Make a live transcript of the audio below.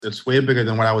it's way bigger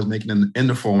than what I was making in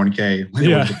the 401k.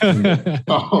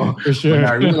 So For sure. when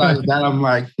I realized that, I'm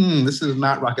like, this is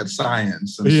not rocket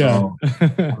science. And so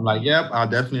I'm like, yep, I'll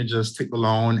definitely just take the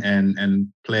loan and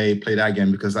play that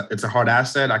game because it's a hard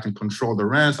asset. I can control the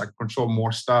rents. I can control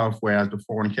more stuff. Whereas the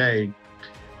 401k,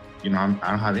 I don't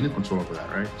have any control over that,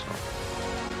 right? So.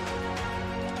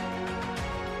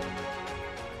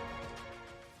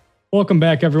 Welcome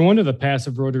back, everyone, to the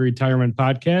Passive Road to Retirement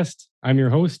podcast. I'm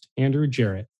your host, Andrew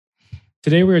Jarrett.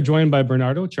 Today, we are joined by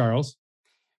Bernadeau Charles.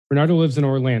 Bernadeau lives in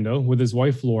Orlando with his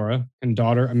wife, Laura, and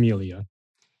daughter, Amelia.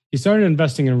 He started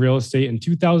investing in real estate in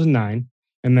 2009,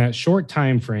 and that short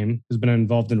time frame has been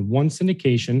involved in one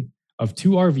syndication of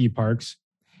 2 RV parks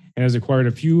and has acquired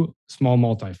a few small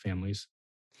multifamilies.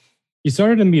 He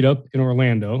started a meetup in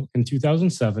Orlando in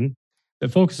 2007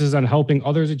 that focuses on helping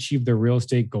others achieve their real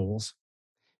estate goals.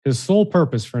 His sole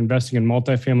purpose for investing in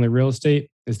multifamily real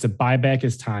estate is to buy back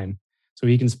his time so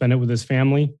he can spend it with his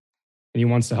family, and he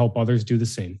wants to help others do the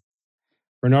same.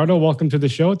 Bernadeau, welcome to the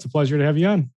show. It's a pleasure to have you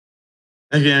on.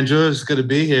 Thank you, Andrew. It's good to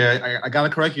be here. I got to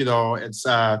correct you, though. It's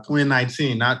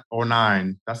 2019, not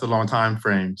 09. That's a long time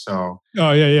frame. So.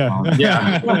 Oh, yeah.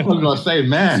 Yeah. I was going to say,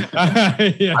 man,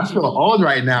 I feel old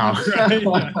right now.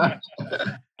 Right.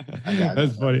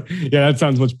 That's funny. Yeah, that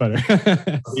sounds much better.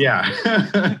 Yeah.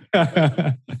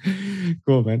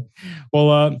 Cool, man.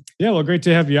 Well, great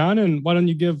to have you on. And why don't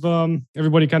you give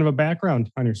everybody kind of a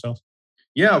background on yourself?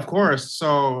 Yeah, of course.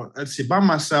 So let's see. By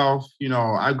myself,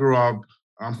 I grew up.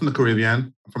 I'm from the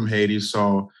Caribbean. I'm from Haiti.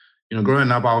 So,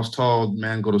 growing up, I was told,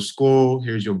 man, go to school.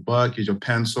 Here's your book. Here's your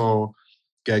pencil.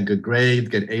 Get good grades.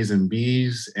 Get A's and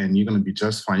B's, and you're gonna be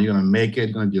just fine. You're gonna make it.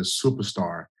 You're gonna be a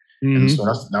superstar. Mm-hmm. And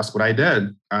so that's what I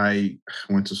did. I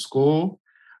went to school.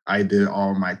 I did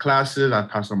all my classes. I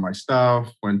passed all my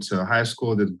stuff. Went to high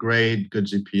school. Did great. Good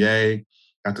GPA.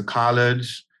 Got to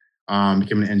college.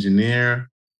 Became an engineer.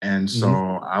 And so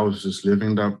I was just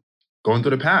going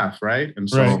through the path, right? And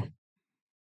so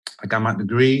I got my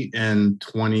degree in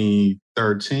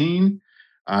 2013.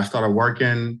 I started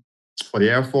working for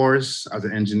the Air Force as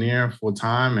an engineer full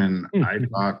time, and I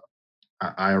thought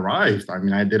I arrived. I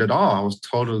mean, I did it all. I was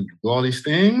told to do all these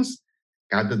things,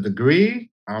 got the degree.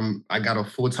 I got a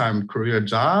full-time career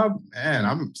job, and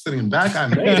I'm sitting back. I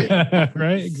made it.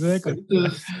 Right, exactly. So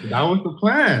that was the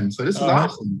plan. So this is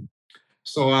awesome.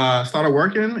 So I started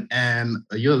working, and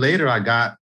a year later, I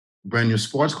got a brand new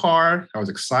sports car. I was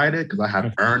excited because I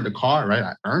had earned the car, right?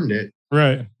 I earned it.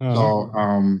 Right. So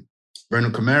brand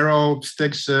new Camaro,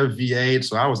 stick shift, V8.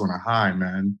 So I was on a high,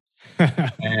 man.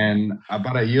 And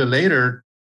about a year later,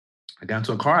 I got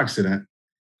into a car accident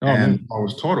and I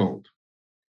was totaled.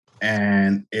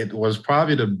 And it was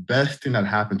probably the best thing that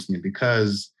happened to me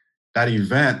because that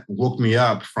event woke me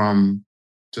up from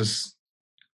just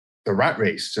the rat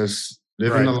race, just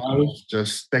living the life,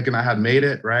 just thinking I had made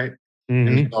it, right? Mm-hmm.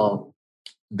 And so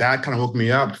that kind of woke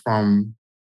me up from,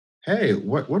 hey,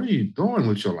 what are you doing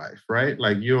with your life, right?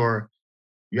 Like you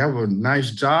have a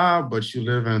nice job, but you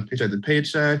live in paycheck to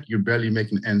paycheck. You're barely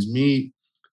making ends meet.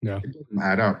 Yeah, it doesn't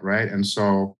add up, right? And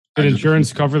so, did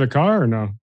insurance cover the car or no?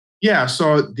 Yeah,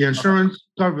 so the insurance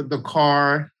covered the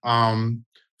car.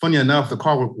 Funny enough, the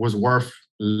car was worth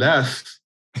less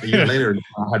a year later.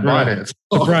 I had bought it.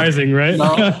 So, surprising, right?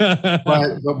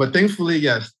 But thankfully,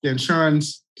 yes, the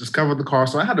insurance just covered the car.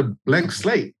 So I had a blank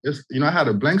slate. I had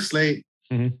a blank slate.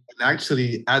 Mm-hmm. And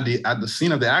actually, at the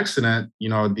scene of the accident,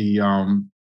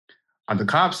 the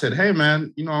cop said, "Hey,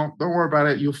 man, don't worry about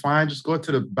it. You're fine. Just go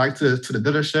back to the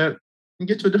dealership and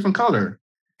get you a different color."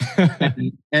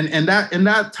 and in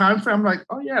that time frame, I'm like,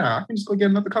 "Oh yeah, I can just go get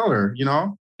another color,"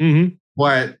 Mm-hmm.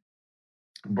 But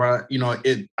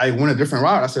I went a different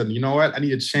route. I said, you know what? I need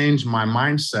to change my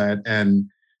mindset. And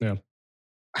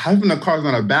having a car is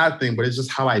not a bad thing, but it's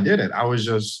just how I did it. I was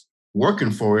just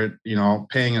working for it,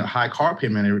 paying a high car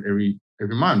payment every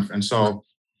month. And so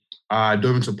I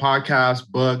dove into podcasts,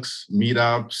 books,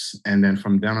 meetups, and then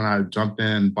from then on, I jumped in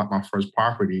and bought my first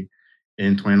property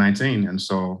in 2019. And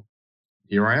so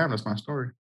here I am. That's my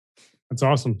story. That's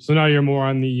awesome. So now you're more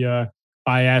on the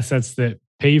buy assets that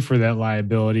pay for that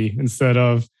liability instead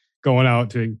of going out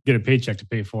to get a paycheck to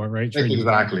pay for it, right?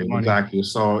 Exactly.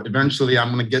 So eventually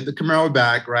I'm going to get the Camaro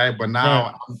back, right? But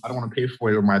now I don't want to pay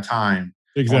for it with my time.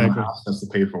 Exactly. I want assets to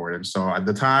pay for it. And so at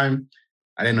the time,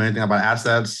 I didn't know anything about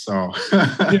assets, so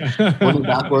going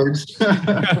backwards.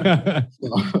 That's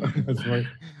right.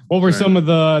 What were some of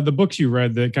the books you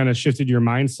read that kind of shifted your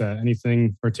mindset?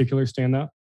 Anything particular stand out?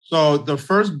 So the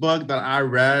first book that I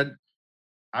read,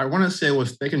 I want to say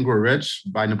was Think and Grow Rich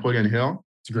by Napoleon Hill.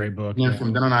 It's a great book. And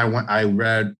from then on, I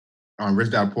read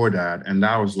Rich Dad Poor Dad, and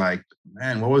that was like,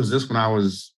 man, what was this when I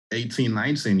was 18,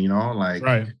 19, like,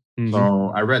 Right. Mm-hmm.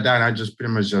 so I read that and I just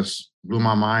pretty much just blew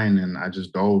my mind and I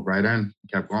just dove right in,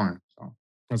 kept going. So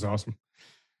That's awesome.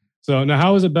 So now,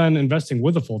 how has it been investing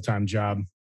with a full-time job?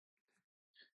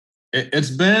 it's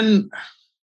been,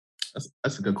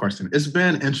 that's a good question. It's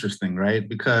been interesting, right?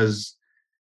 Because,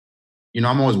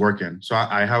 I'm always working. So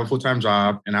I have a full-time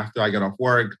job and after I get off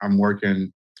work, I'm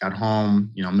working at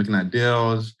home, I'm looking at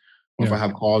deals. Or if I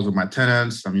have calls with my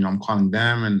tenants, I'm calling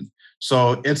them. And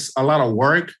so it's a lot of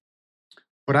work,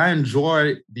 but I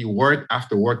enjoy the work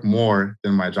after work more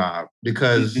than my job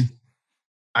because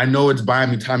I know it's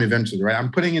buying me time eventually, right?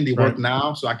 I'm putting in the work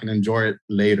now so I can enjoy it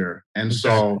later. And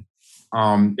so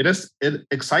it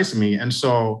excites me. And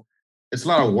so it's a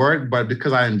lot of work, but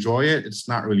because I enjoy it, it's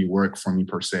not really work for me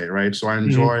per se, right? So I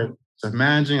enjoy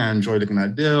self-managing, I enjoy looking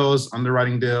at deals,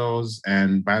 underwriting deals,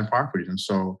 and buying properties. And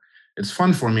so it's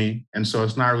fun for me. And so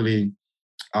it's not really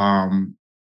a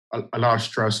lot of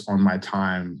stress on my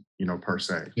time, per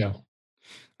se. Yeah.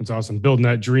 That's awesome. Building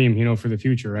that dream, for the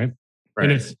future, right? Right.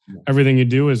 And it's everything you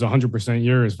do is 100%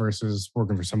 yours versus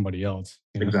working for somebody else.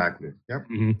 Exactly. Yep.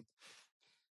 Mm-hmm.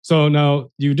 So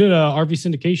now you did a RV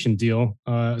syndication deal.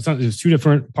 There's two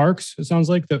different parks, it sounds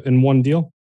like, in one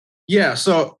deal. Yeah.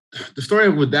 So the story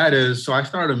with that is, so I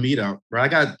started a meetup, right? I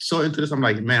got so into this. I'm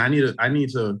like, man, I need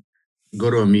to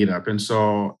go to a meetup. And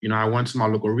so, I went to my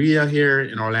local RIA here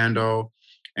in Orlando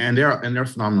and they're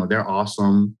phenomenal. They're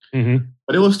awesome. Mm-hmm.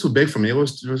 But it was too big for me. It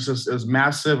was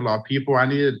massive, a lot of people. I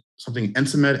needed something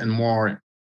intimate and more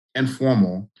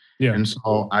informal. Yeah. And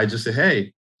so I just said,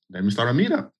 hey, let me start a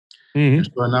meetup. Mm-hmm. And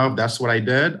sure enough, that's what I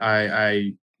did.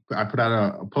 I put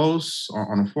out a post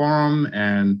on a forum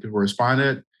and people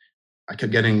responded. I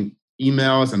kept getting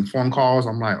emails and phone calls.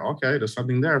 I'm like, okay, there's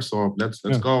something there. So let's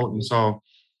go. And so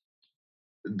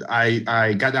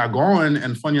I got that going.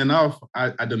 And funny enough,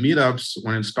 at the meetups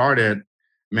when it started,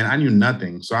 man, I knew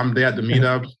nothing. So I'm there at the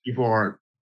meetups. People are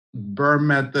burn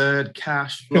method,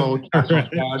 cash flow, cash on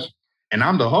cash. And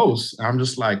I'm the host. I'm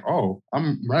just like, oh,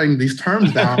 I'm writing these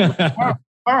terms down.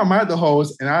 How am I the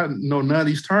host? And I know none of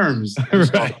these terms. And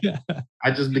so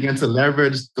I just began to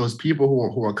leverage those people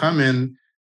who are coming.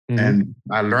 And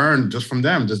I learned just from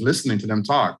them, just listening to them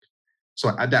talk. So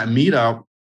at that meetup,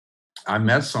 I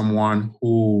met someone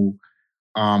who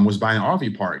was buying an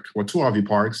RV park or two RV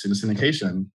parks in the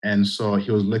syndication. And so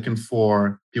he was looking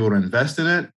for people to invest in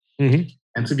it. Mm-hmm.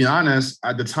 And to be honest,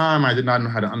 at the time, I did not know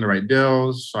how to underwrite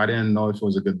deals. So I didn't know if it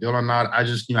was a good deal or not. I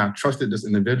just, I trusted this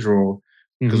individual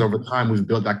because over time we've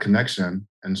built that connection.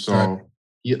 And so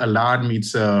he allowed me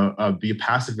to be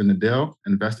passive in the deal,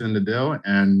 invested in the deal.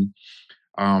 And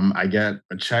I get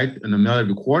a check in the mail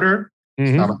every quarter.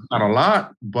 It's not a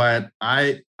lot, but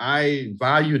I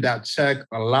value that check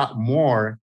a lot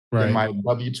more than my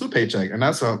W-2 paycheck. And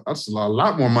that's a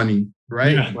lot more money,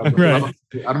 right? Yeah, but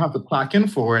I don't have to clock in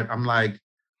for it. I'm like,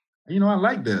 I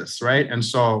like this, right? And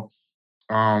so,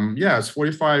 it's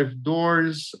 45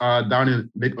 doors down in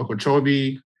Lake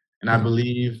Okeechobee. And I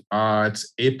believe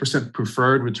it's 8%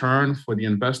 preferred return for the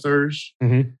investors.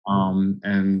 Mm-hmm.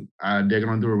 And they're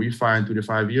going to do a refi in 3 to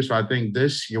 5 years. So I think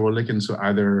this year we're looking to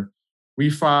either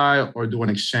refi or do an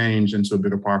exchange into a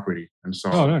bigger property. And so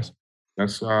nice.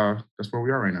 That's where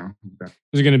we are right now.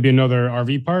 Is it going to be another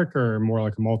RV park or more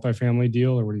like a multifamily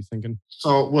deal, or what are you thinking?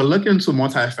 So we're looking to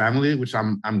multifamily, which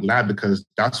I'm glad because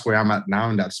that's where I'm at now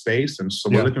in that space. And so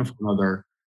we're looking for another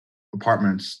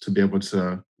apartments to be able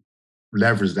to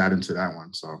leverage that into that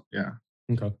one. So yeah.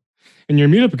 Okay. And your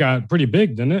meetup got pretty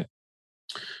big, didn't it?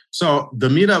 So the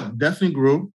meetup definitely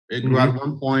grew. It grew at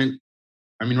one point.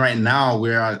 I mean, right now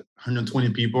we're at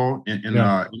 120 people in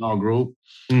our group.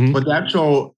 Mm-hmm. But the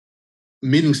actual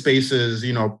meeting spaces,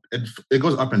 it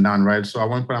goes up and down, right? So at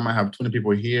one point I might have 20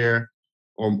 people here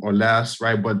or less,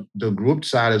 right? But the group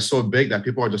chat is so big that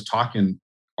people are just talking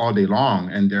all day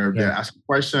long and they're asking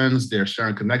questions, they're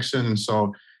sharing connection. And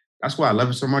so that's why I love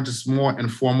it so much. It's more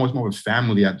informal, it's more of a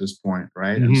family at this point,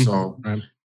 right? Mm-hmm. And so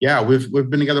we've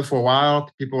been together for a while.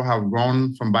 People have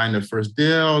grown from buying their first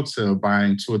deal to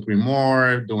buying 2 or 3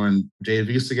 more, doing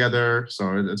JVs together.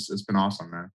 So it's been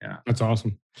awesome, man. Yeah. That's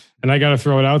awesome. And I got to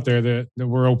throw it out there that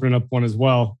we're opening up one as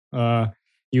well.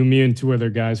 You, me, and 2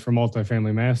 other guys from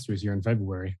MultiFamily Masters here in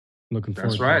February. Looking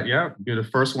forward. That's right. Yeah. You're the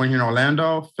first one here in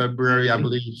Orlando. February, I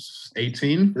believe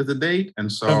 18th is the date. And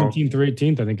so 17th or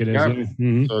 18th, I think it is. Yeah.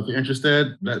 Mm-hmm. So if you're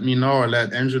interested, let me know or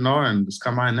let Andrew know and just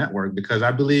come on network because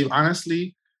I believe,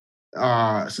 honestly,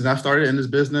 since I started in this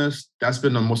business, that's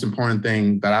been the most important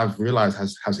thing that I've realized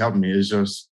has helped me is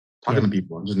just talking to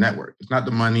people, just network. It's not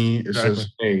the money. It's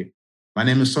just, hey, my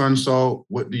name is so and so.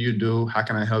 What do you do? How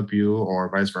can I help you? Or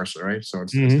vice versa, right? So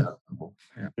it's that simple.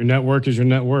 Yeah. Your network is your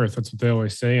net worth. That's what they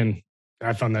always say, and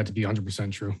I found that to be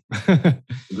 100% true.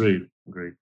 Agreed.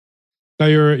 Now,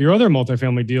 your other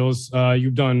multifamily deals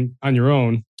you've done on your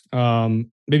own.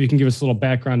 Maybe you can give us a little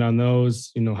background on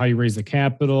those. You know, how you raise the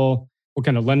capital, what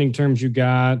kind of lending terms you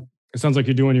got. It sounds like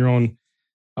you're doing your own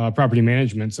property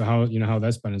management. So how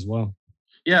that's been as well.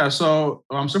 Yeah. So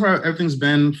so far everything's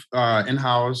been in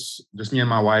house, just me and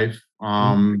my wife.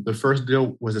 The first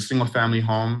deal was a single family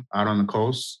home out on the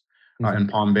coast in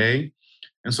Palm Bay,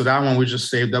 and so that one we just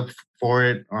saved up for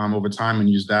it over time and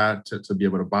used that to be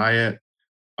able to buy it.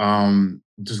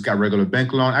 Just got regular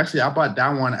bank loan. Actually, I bought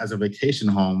that one as a vacation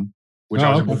home, which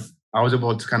I was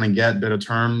able to kind of get better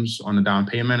terms on the down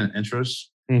payment and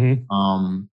interest.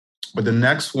 But the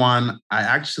next one, I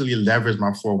actually leveraged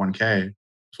my 401k,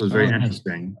 which was very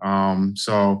interesting.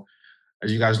 So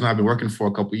as you guys know, I've been working for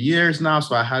a couple of years now,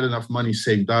 so I had enough money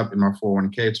saved up in my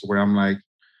 401k to where I'm like,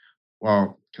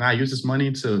 well, can I use this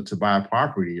money to buy a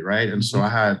property, right? And so I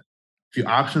had a few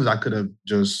options. I could have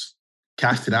just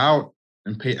cashed it out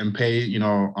and pay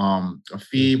a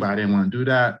fee, but I didn't want to do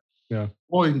that. Yeah.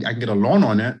 Or I can get a loan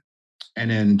on it and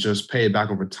then just pay it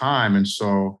back over time. And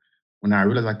so when I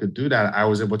realized I could do that, I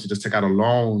was able to just take out a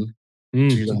loan to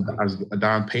use as a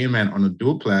down payment on a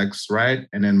duplex, right?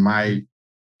 And then my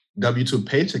W-2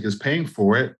 paycheck is paying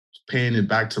for it, paying it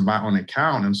back to my own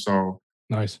account. And so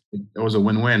nice. It was a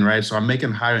win-win, right? So I'm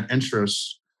making higher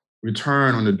interest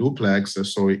return on the duplex,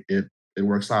 so it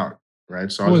works out. Right.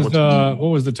 So what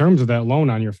was the terms of that loan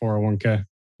on your 401k?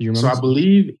 You remember? So I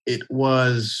believe it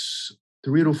was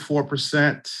 3 to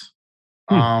 4%.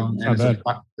 And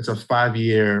it's a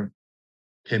 5-year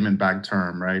payment back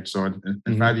term, right? So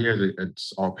in 5 years,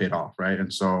 it's all paid off, right?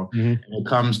 And so it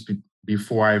comes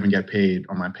before I even get paid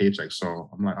on my paycheck. So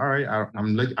I'm like, all right,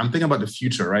 I'm thinking about the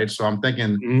future, right? So I'm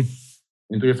thinking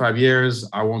in 3 to 5 years,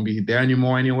 I won't be there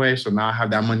anymore anyway. So now I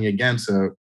have that money again to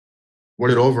roll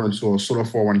it over into a sort of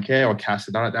 401k or cash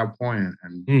it out at that point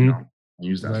and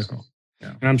use that. Exactly. So,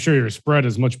 yeah. And I'm sure your spread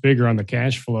is much bigger on the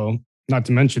cash flow, not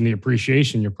to mention the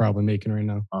appreciation you're probably making right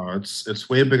now. It's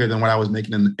way bigger than what I was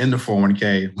making in the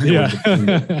 401k.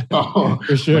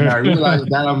 For sure. When I realized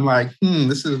that, I'm like,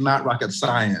 this is not rocket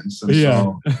science. And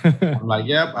so I'm like,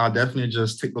 yep, I'll definitely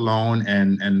just take the loan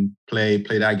and play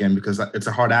that game because it's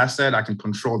a hard asset. I can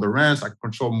control the rents. I can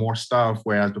control more stuff.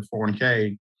 Whereas the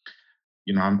 401k,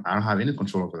 I don't have any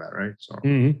control over that, right? So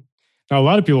now a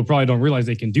lot of people probably don't realize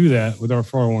they can do that with our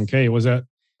 401k.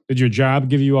 Did your job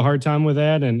give you a hard time with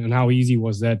that? And how easy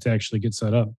was that to actually get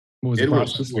set up? What was the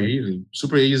process? It was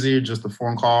super easy, just a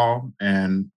phone call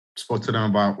and spoke to them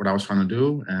about what I was trying to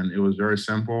do. And it was very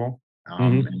simple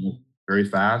and very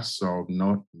fast. So it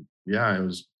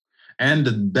was. And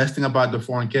the best thing about the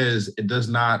 401k is it does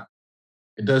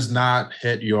not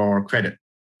hit your credit.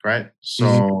 Right.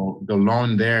 So the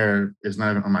loan there is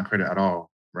not even on my credit at all.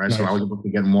 Right. Nice. So I was able to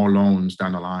get more loans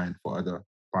down the line for other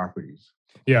properties.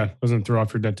 Yeah. Doesn't throw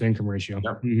off your debt to income ratio.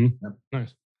 Yep. Yep.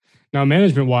 Nice. Now,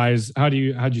 management wise, how'd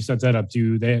you set that up?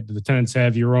 Do the tenants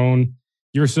have your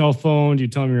cell phone? Do you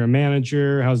tell them you're a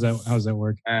manager? How's that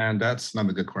work? And that's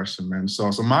another good question, man.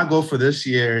 So my goal for this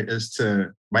year is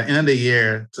to, by end of the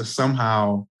year, to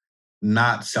somehow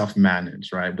not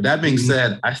self-manage. Right. But that being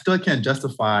said, I still can't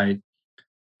justify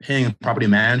paying a property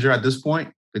manager at this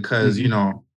point because,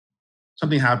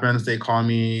 something happens, they call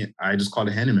me, I just call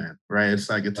the handyman, right? It's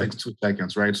like, it takes 2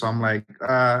 seconds, right? So I'm like,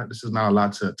 this is not a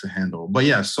lot to handle. But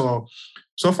yeah, so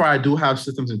far I do have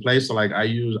systems in place. So like I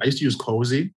used to use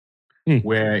Cozy,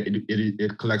 where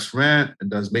it collects rent, it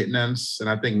does maintenance. And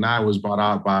I think now it was bought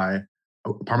out by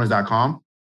apartments.com.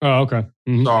 Oh, okay.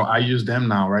 So I use them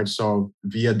now, right? So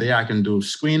via there, I can do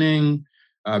screening,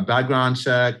 background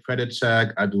check, credit check.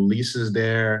 I do leases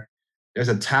there. There's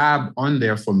a tab on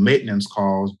there for maintenance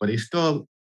calls, but they still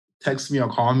text me or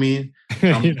call me.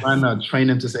 So I'm trying to train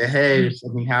them to say, hey, if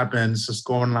something happens, just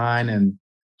go online and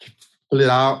pull it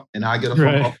out and I'll get a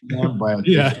phone call from them. But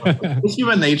it's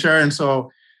human nature. And so,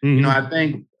 I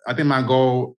think my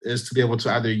goal is to be able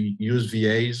to either use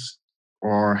VAs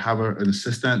or have an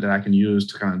assistant that I can use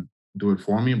to kind of do it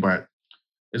for me. But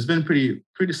it's been pretty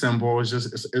simple. It's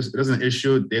just it doesn't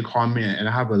issue. They call me and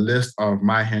I have a list of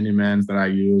my handymans that I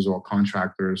use or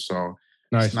contractors. So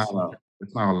nice. It's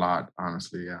not a lot,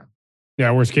 honestly. Yeah.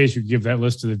 Yeah. Worst case, you could give that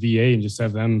list to the VA and just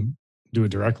have them do it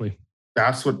directly.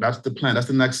 That's the plan. That's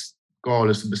the next goal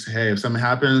is to say, hey, if something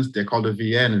happens, they call the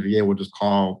VA and the VA will just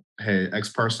call, hey, X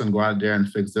person, go out there and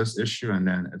fix this issue. And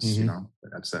then it's,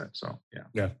 that's it. So, yeah.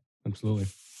 Yeah, absolutely.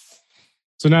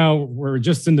 So now we're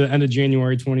just in the end of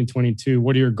January 2022.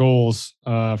 What are your goals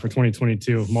for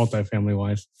 2022, multifamily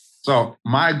wise? So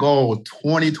my goal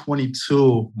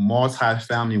 2022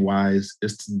 multifamily wise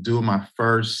is to do my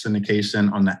first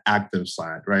syndication on the active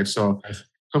side, right? So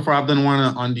far I've done one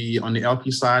on the LP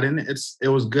side, and it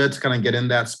was good to kind of get in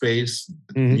that space,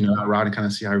 that route, and kind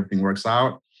of see how everything works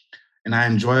out. And I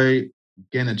enjoy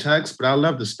getting the checks, but I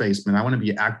love the space, man. I want to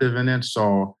be active in it.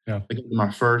 So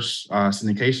my first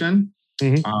syndication.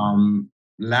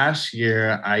 Last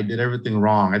year I did everything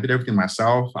wrong. I did everything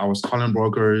myself. I was calling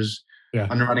brokers,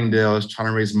 underwriting deals, trying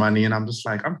to raise money. And I'm just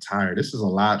like, I'm tired. This is a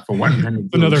lot for one man to do.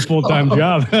 Another full-time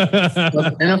job.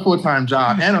 And a full-time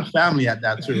job and a family at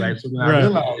that too, right? So then I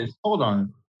realized, hold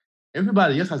on,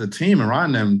 everybody else has a team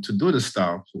around them to do this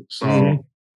stuff. So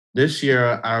this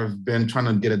year I've been trying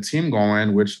to get a team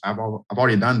going, which I've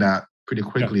already done that pretty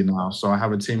quickly now. So I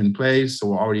have a team in place. So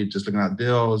we're already just looking at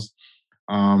deals.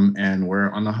 And we're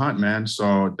on the hunt, man.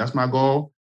 So that's my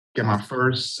goal, get my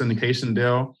first syndication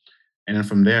deal. And then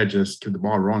from there, just keep the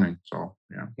ball rolling. So,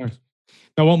 yeah. Nice.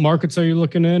 Now, what markets are you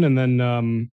looking in? And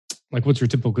then, what's your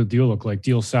typical deal look like?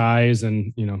 Deal size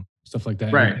and, stuff like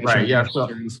that. Right. Yeah.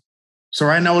 So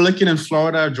right now we're looking in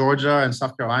Florida, Georgia, and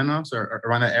South Carolina. So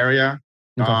around that area.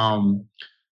 Okay.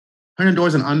 100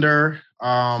 doors and under.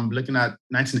 Looking at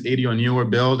 1980 or newer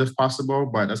build if possible,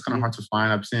 but that's kind of hard to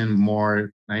find. I've seen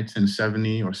more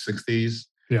 1970 or 60s.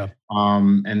 Yeah.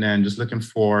 And then just looking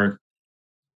for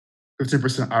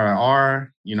 15% IRR,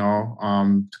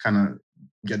 to kind of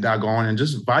get that going, and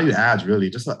just value adds, really,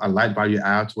 just a light value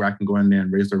adds where I can go in there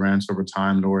and raise the rents over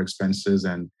time, lower expenses,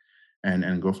 and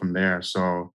go from there.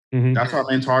 So that's our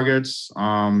main targets.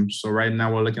 So right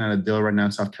now we're looking at a deal right now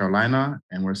in South Carolina,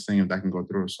 and we're seeing if that can go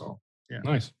through. So yeah.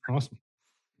 Nice.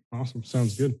 Awesome.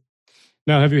 Sounds good.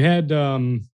 Now, have you had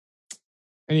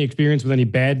any experience with any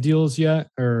bad deals yet,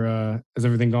 or has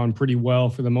everything gone pretty well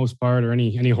for the most part, or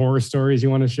any horror stories you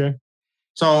want to share?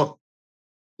 So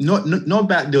no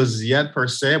bad deals yet per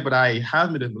se, but I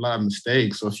have made a lot of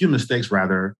mistakes, or a few mistakes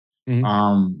rather.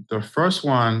 The first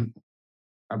one,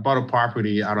 I bought a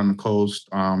property out on the coast.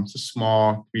 It's a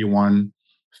small 3-1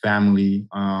 family.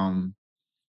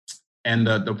 And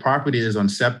the property is on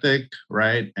septic,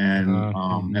 right?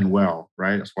 And well,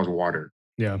 right? As far as water.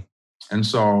 Yeah. And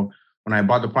so when I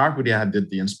bought the property, I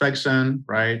did the inspection,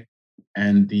 right?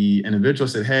 And the individual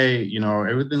said, hey,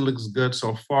 everything looks good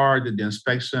so far. I did the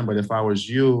inspection, but if I was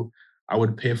you, I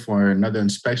would pay for another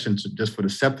inspection just for the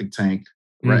septic tank,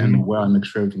 right? And the well, and make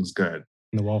sure everything's good.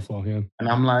 And the wall flow, yeah. And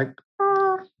I'm like,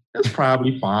 that's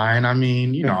probably fine. I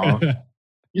mean,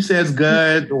 you say it's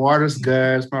good. The water's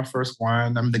good. It's my first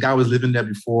one. I mean, the guy was living there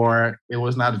before. It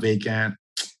was not vacant.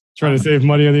 Trying to save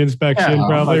money on the inspection,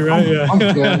 probably, right? I'm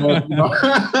good.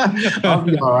 I'll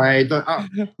be all right.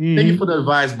 Thank you for the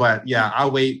advice, but yeah,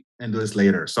 I'll wait and do this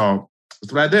later. So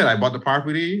that's what I did. I bought the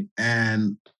property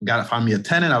and found me a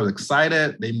tenant. I was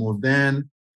excited. They moved in.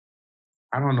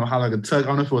 I don't know how long it took. I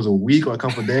don't know if it was a week or a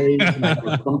couple of days. And I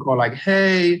got a phone call like,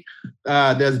 hey,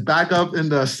 there's backup in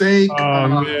the sink.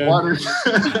 Water.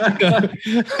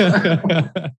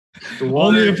 The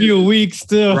water. Only a few weeks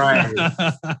too. Right.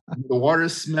 The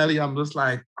water's smelly. I'm just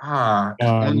like, I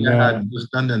had just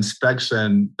done the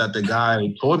inspection that the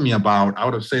guy told me about, I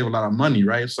would have saved a lot of money,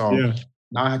 right? So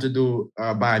now I have to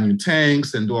buy new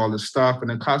tanks and do all this stuff. And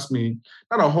it cost me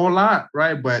not a whole lot,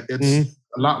 right? But it's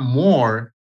a lot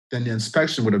more than the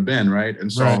inspection would have been, right?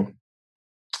 And so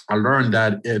I learned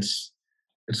that it's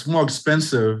more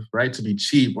expensive, right, to be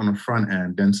cheap on the front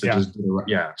end than to just do it.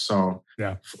 Yeah. So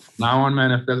now on,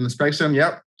 man, if there's an inspection,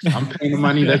 I'm paying the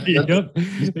money. Let's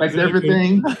inspect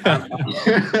everything. I'll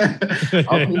pay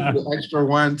for the extra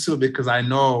one too, because I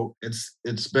know it's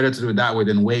better to do it that way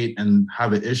than wait and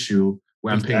have an issue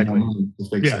where I'm paying more money to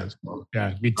fix it. So,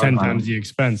 it'd be 10 times the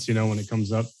expense, when it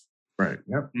comes up. Right.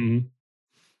 Yep.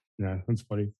 Yeah, that's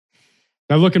funny.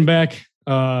 Now, looking back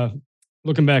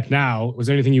now, was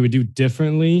there anything you would do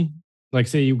differently? Like,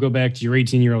 say you go back to your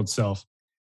 18-year-old self.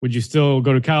 Would you still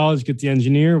go to college, get the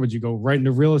engineer? Would you go right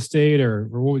into real estate, or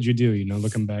what would you do,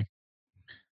 looking back?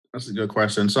 That's a good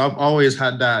question. So I've always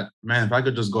had that, man, if I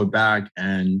could just go back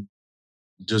and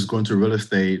just go into real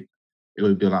estate, it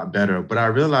would be a lot better. But I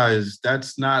realized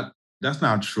that's not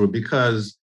true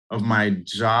because of my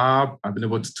job. I've been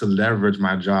able to leverage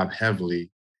my job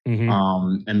heavily.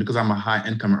 And because I'm a high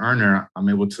income earner, I'm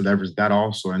able to leverage that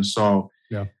also. And so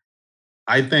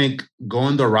I think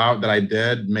going the route that I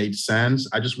did made sense.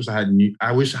 I just wish I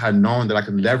had known that I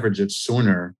could leverage it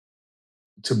sooner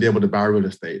to be able to buy real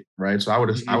estate, right? So I would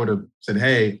have said,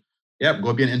 hey,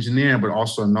 go be an engineer, but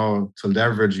also know to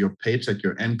leverage your paycheck,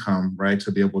 your income, right?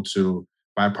 To be able to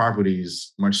buy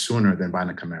properties much sooner than buying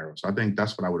a Camaro. So I think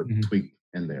that's what I would have Mhm. tweaked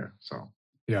in there. So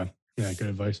Yeah, good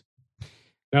advice.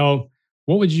 Now,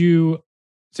 what would you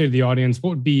say to the audience? What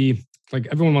would be like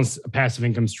everyone wants a passive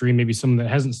income stream, maybe someone that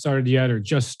hasn't started yet or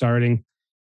just starting.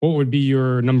 What would be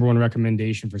your number one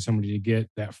recommendation for somebody to get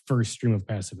that first stream of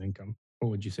passive income? What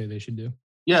would you say they should do?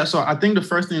 yeah, so I think the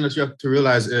first thing that you have to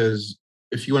realize is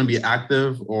if you want to be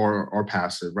active or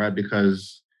passive, right?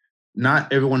 Because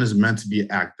not everyone is meant to be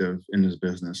active in this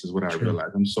business, is what I Sure.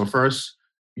 realized. And so first,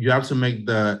 you have to make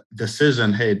the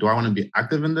decision, hey, do I want to be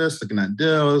active in this, looking at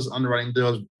deals, underwriting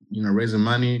deals, raising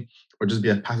money, or just be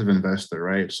a passive investor,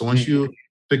 right? So once you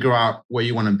figure out where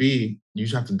you want to be, you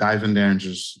just have to dive in there and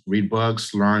just read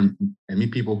books, learn, and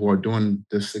meet people who are doing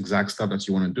this exact stuff that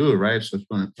you want to do, right? So if you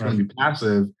want to be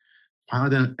passive,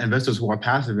 find out the investors who are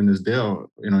passive in this deal,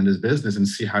 in this business, and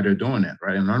see how they're doing it,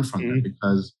 right? And learn from them,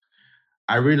 because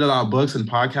I read a lot of books and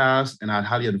podcasts, and I'd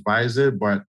highly advise it.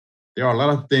 But there are a lot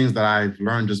of things that I've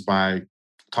learned just by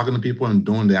talking to people and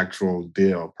doing the actual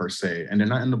deal per se, and they're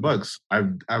not in the books.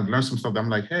 I've learned some stuff that I'm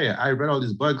like, hey, I read all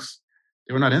these books,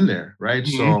 they were not in there, right?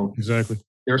 So Exactly.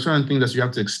 there are certain things that you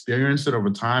have to experience it over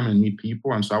time and meet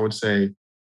people. And so I would say,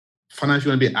 find out if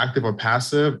you want to be active or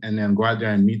passive, and then go out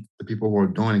there and meet the people who are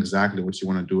doing exactly what you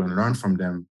want to do and learn from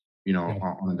them,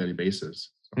 on a daily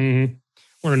basis. So.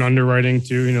 Or in underwriting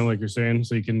too, like you're saying,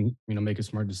 so you can, make a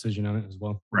smart decision on it as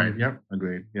well. Right. Yep.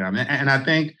 Agreed. Yeah. And I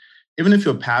think even if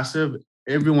you're passive,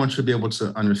 everyone should be able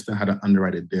to understand how to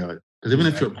underwrite a deal. Because even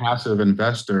if you're a passive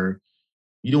investor,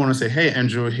 you don't want to say, hey,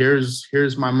 Andrew, here's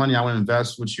my money. I want to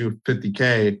invest with you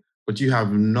 $50K, but you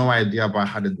have no idea about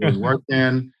how the deal is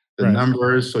working, the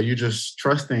numbers. So you're just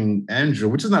trusting Andrew,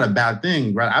 which is not a bad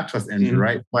thing, right? I trust Andrew,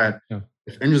 right? But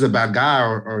if Andrew's a bad guy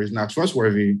or he's not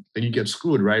trustworthy, then you get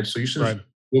screwed, right? So you should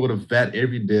be able to vet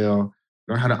every deal,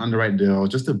 learn how to underwrite deals,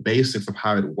 just the basics of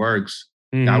how it works.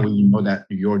 That way you know that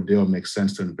your deal makes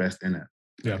sense to invest in it.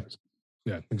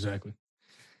 Yeah, exactly.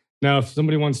 Now, if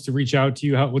somebody wants to reach out to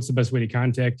you, what's the best way to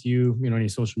contact you? Any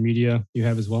social media you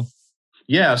have as well?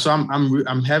 Yeah, so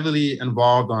I'm heavily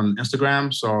involved on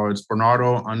Instagram. So it's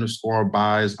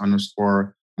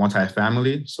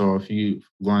Bernadeau_buys_multifamily. So if you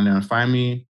go on there and find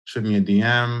me, shoot me a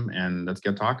DM and let's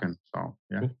get talking. So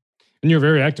yeah. Cool. And you're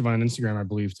very active on Instagram, I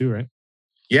believe, too, right?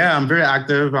 Yeah, I'm very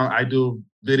active. I do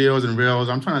videos and reels.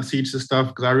 I'm trying to teach this stuff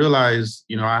because I realized,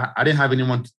 I didn't have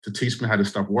anyone to teach me how this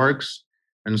stuff works.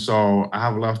 And so I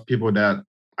have a lot of people that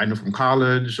I know from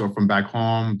college or from back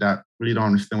home that really don't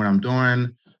understand what I'm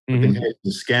doing. I think, hey,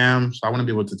 it's a scam. So I want to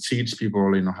be able to teach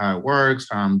people, how it works,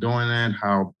 how I'm doing it,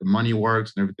 how the money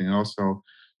works and everything else. So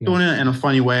doing it in a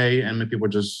funny way and make people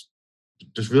just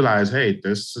realize, hey,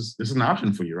 this is an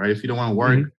option for you, right? If you don't want to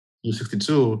work, you're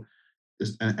 62,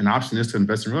 an option is to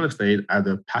invest in real estate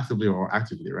either passively or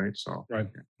actively, right? So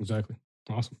exactly.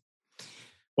 Awesome.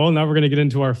 Well, now we're going to get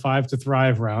into our 5 to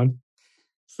Thrive round.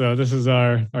 So this is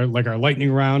our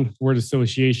lightning round word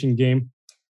association game.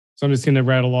 So I'm just going to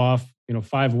rattle off,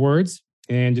 5 words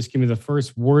and just give me the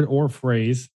first word or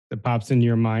phrase that pops into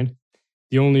your mind.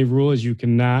 The only rule is you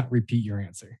cannot repeat your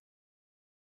answer.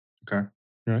 Okay.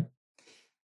 All right.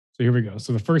 So here we go.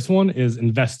 So the first one is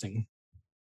investing.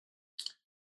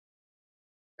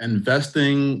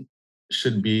 Investing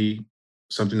should be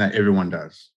something that everyone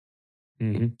does.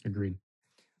 Agreed.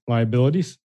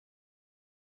 Liabilities?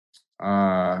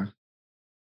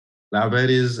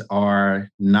 Liabilities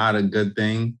are not a good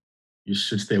thing. You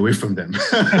should stay away from them. Like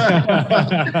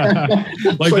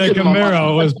that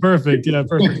Camaro was perfect. Yeah,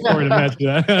 perfect story to match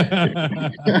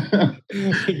that.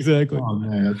 Exactly. Oh,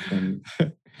 man, that's funny.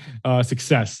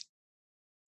 Success.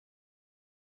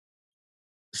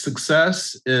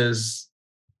 Success is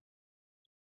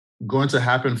going to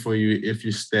happen for you if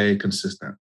you stay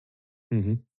consistent.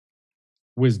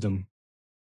 Wisdom.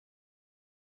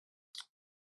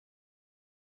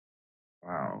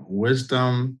 Wow.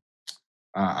 Wisdom.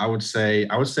 I would say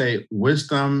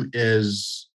wisdom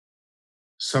is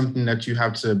something that you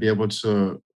have to be able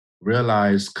to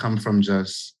realize come from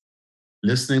just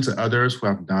listening to others who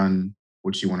have done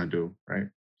what you want to do, right?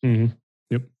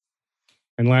 Yep.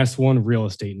 And last one, real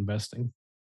estate investing.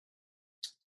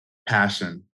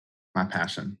 Passion. My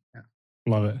passion. Yeah.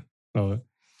 Love it.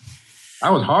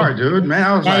 That was hard, dude.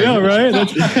 Man, I know, right?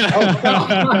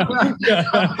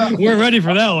 We're ready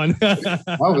for that one.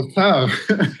 That was tough.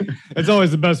 It's always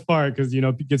the best part because,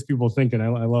 it gets people thinking. I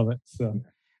love it. So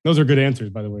those are good answers,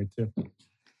 by the way, too.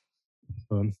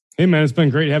 Hey, man, it's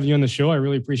been great having you on the show. I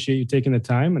really appreciate you taking the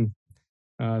time and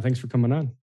thanks for coming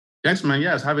on. Thanks, man.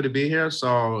 Yeah, it's happy to be here.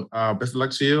 So best of luck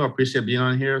to you. I appreciate being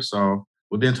on here. So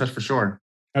we'll be in touch for sure.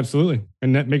 Absolutely.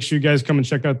 And make sure you guys come and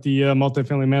check out the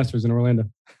MultiFamily Masters in Orlando.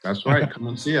 That's right. Come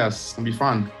and see us. It's going to be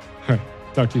fun. All right.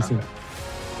 Talk to you soon.